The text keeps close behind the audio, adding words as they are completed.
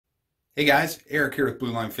Hey guys, Eric here with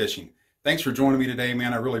Blue Line Fishing. Thanks for joining me today,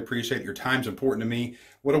 man. I really appreciate it. Your time's important to me.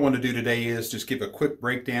 What I want to do today is just give a quick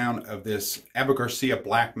breakdown of this Abu Garcia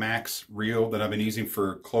Black Max reel that I've been using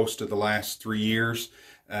for close to the last 3 years.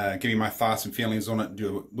 Give you my thoughts and feelings on it and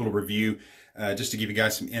do a little review just to give you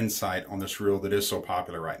guys some insight on this reel that is so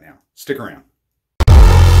popular right now. Stick around.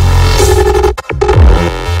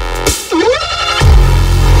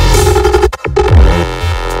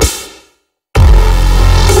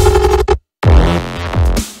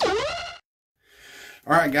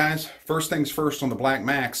 All right, guys, first things first on the Black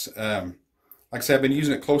Max. Like I said, I've been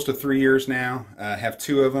using it close to 3 years now. I have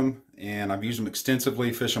 2 of them, and I've used them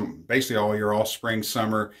extensively, fish them basically all year, all spring,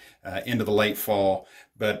 summer, into the late fall.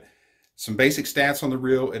 But some basic stats on the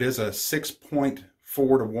reel. It is a 6.4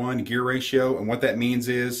 to 1 gear ratio, and what that means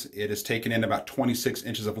is it is taking in about 26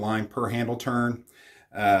 inches of line per handle turn.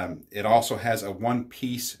 It also has a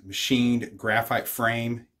one-piece machined graphite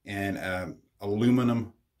frame and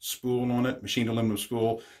aluminum spool on it, machined aluminum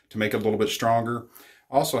spool to make it a little bit stronger.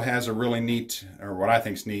 Also has a really neat, or what I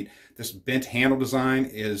think is neat, this bent handle design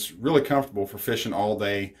is really comfortable for fishing all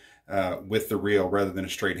day with the reel rather than a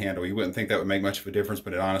straight handle. You wouldn't think that would make much of a difference,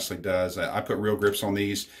 but it honestly does. I put reel grips on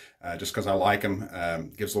these just because I like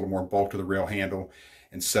them. Gives a little more bulk to the reel handle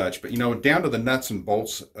and such. But you know, down to the nuts and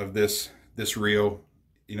bolts of this reel,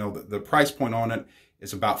 you know, the price point on it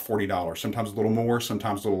is about $40. Sometimes a little more,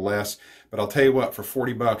 sometimes a little less. But I'll tell you what, for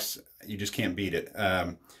 40 bucks, you just can't beat it.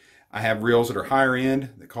 I have reels that are higher end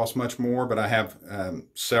that cost much more, but I have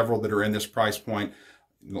several that are in this price point.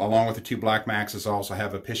 Along with the 2 Black Maxes, I also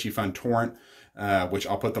have a Piscifun Torrent, which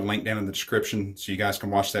I'll put the link down in the description so you guys can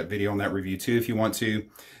watch that video on that review too if you want to.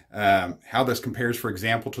 How this compares, for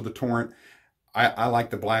example, to the Torrent. I like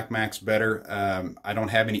the Black Max better. I don't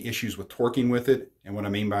have any issues with torquing with it. And what I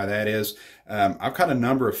mean by that is I've caught a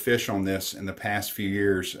number of fish on this in the past few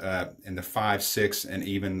years in the 5, 6, and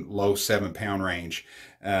even low 7-pound range.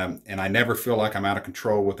 And I never feel like I'm out of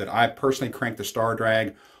control with it. I personally crank the star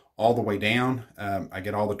drag all the way down. I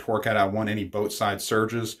get all the torque out. I want any boat side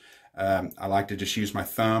surges. I like to just use my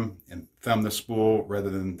thumb and thumb the spool rather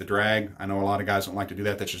than the drag. I know a lot of guys don't like to do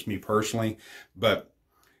that. That's just me personally. But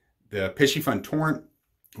the Piscifun Torrent,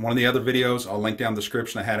 one of the other videos, I'll link down in the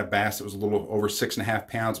description. I had a bass that was a little over 6.5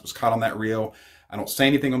 pounds. It was caught on that reel. I don't say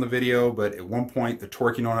anything on the video, but at one point, the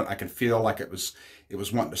torquing on it, I could feel like it was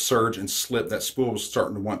wanting to surge and slip. That spool was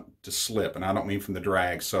starting to want to slip, and I don't mean from the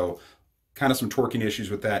drag. So kind of some torquing issues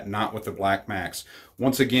with that, not with the Black Max.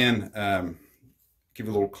 Once again, give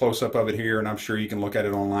you a little close-up of it here, and I'm sure you can look at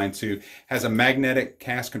it online too. Has a magnetic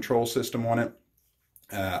cast control system on it.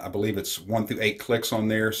 I believe it's 1 through 8 clicks on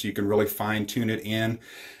there, so you can really fine-tune it in.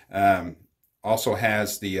 Also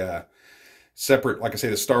has the separate, like I say,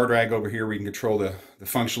 the star drag over here where you can control the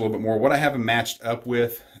function a little bit more. What I have it matched up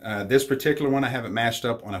with, this particular one I have it matched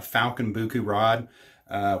up on a Falcon Buku rod,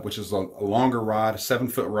 which is a longer rod, a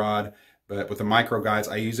 7-foot rod, but with the micro guides,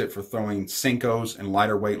 I use it for throwing Senkos and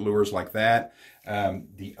lighter weight lures like that.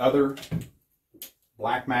 The other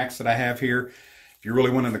Black Max that I have here, if you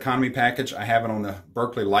really want an economy package, I have it on the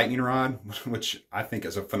Berkeley Lightning rod, which I think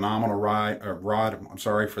is a phenomenal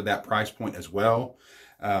rod, for that price point as well.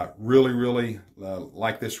 Really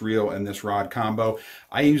like this reel and this rod combo.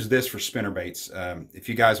 I use this for spinnerbaits. If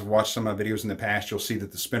you guys have watched some of my videos in the past, you'll see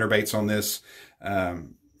that the spinnerbaits on this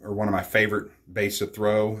are one of my favorite baits to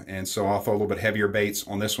throw, and so I'll throw a little bit heavier baits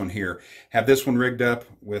on this one here. Have this one rigged up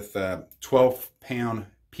with 12-pound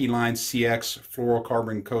P-line CX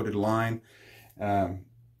fluorocarbon coated line.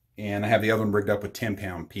 And I have the other one rigged up with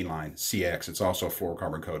 10-pound P-line CX. It's also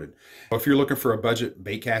fluorocarbon coated. So if you're looking for a budget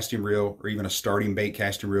bait casting reel or even a starting bait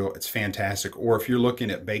casting reel, it's fantastic. Or if you're looking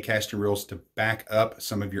at bait casting reels to back up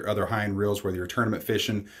some of your other high-end reels, whether you're tournament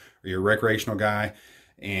fishing or you're a recreational guy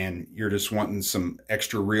and you're just wanting some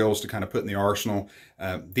extra reels to kind of put in the arsenal,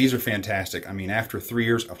 these are fantastic. I mean, after 3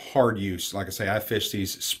 years of hard use, like I say, I fished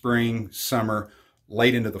these spring, summer,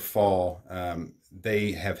 late into the fall.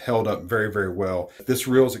 They have held up very well. This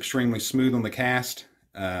reel is extremely smooth on the cast,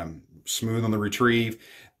 smooth on the retrieve.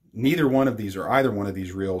 Neither one of these or either one of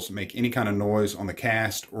these reels make any kind of noise on the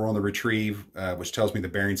cast or on the retrieve, which tells me the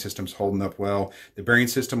bearing system's holding up well. The bearing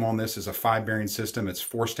system on this is a 5-bearing system. It's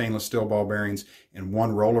 4 stainless steel ball bearings and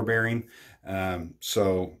 1 roller bearing.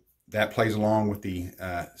 So that plays along with the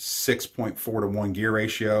 6.4 to 1 gear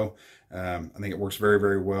ratio. I think it works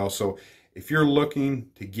very well. So if you're looking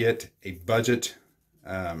to get a budget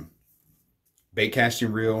bait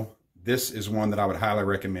casting reel, this is one that I would highly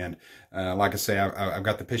recommend. Like I say, I've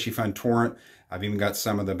got the Piscifun Torrent. I've even got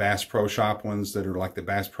some of the Bass Pro Shop ones that are like the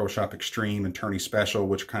Bass Pro Shop Extreme and Tourney Special,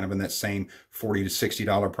 which are kind of in that same $40 to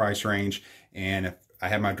 $60 price range. And I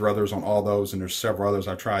have my druthers on all those, and there's several others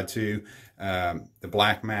I've tried too. The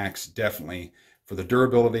Black Max, definitely for the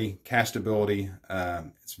durability, castability,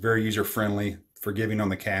 it's very user-friendly, forgiving on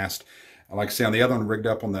the cast. Like I say, on the other one rigged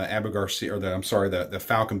up on the Abu Garcia, or the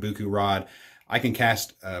Falcon Buku rod, I can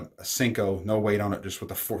cast a Cinco, no weight on it, just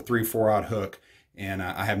with a 3/4-aught hook, and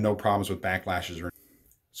I have no problems with backlashes.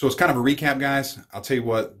 So it's kind of a recap, guys. I'll tell you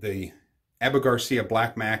what, the Abu Garcia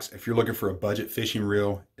Black Max, if you're looking for a budget fishing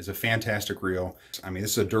reel, is a fantastic reel. I mean,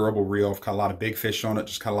 this is a durable reel. I've caught a lot of big fish on it,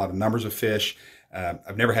 just caught a lot of numbers of fish.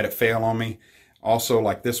 I've never had it fail on me. Also,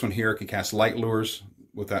 like this one here, it can cast light lures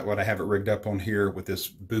with that, what I have it rigged up on here with this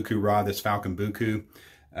Buku rod, this Falcon Buku.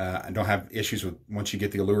 I don't have issues with, once you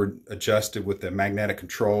get the lure adjusted with the magnetic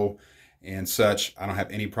control and such, I don't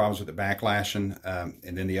have any problems with the backlashing.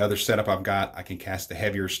 And then the other setup I've got, I can cast the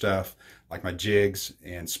heavier stuff like my jigs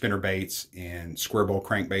and spinner baits and square bowl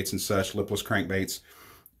crankbaits and such, lipless crankbaits.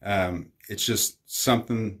 It's just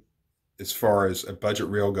something, as far as a budget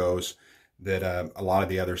reel goes, that a lot of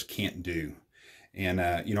the others can't do.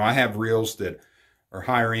 And you know, I have reels that are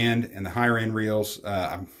higher end, and the higher end reels,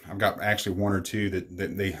 I've got actually one or two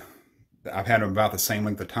that I've had them about the same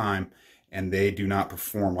length of time, and they do not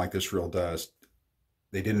perform like this reel does.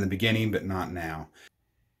 They did in the beginning, but not now.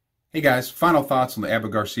 Hey guys, final thoughts on the Abu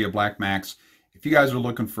Garcia Black Max. If you guys are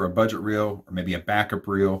looking for a budget reel or maybe a backup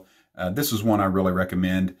reel, this is one I really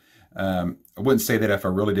recommend. I wouldn't say that if I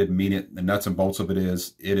really didn't mean it. The nuts and bolts of it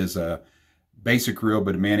is a basic reel,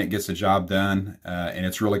 but man, it gets the job done, and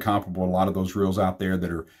it's really comparable to a lot of those reels out there that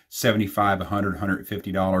are $75, $100,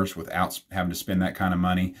 $150 without having to spend that kind of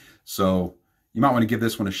money. So you might want to give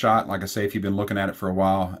this one a shot. Like I say, if you've been looking at it for a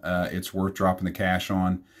while, it's worth dropping the cash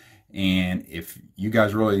on. And if you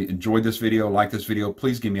guys really enjoyed this video, like this video,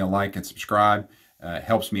 please give me a like and subscribe. It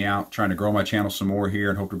helps me out trying to grow my channel some more here,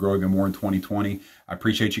 and hope to grow even more in 2020. I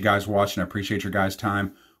appreciate you guys watching. I appreciate your guys'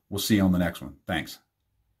 time. We'll see you on the next one. Thanks.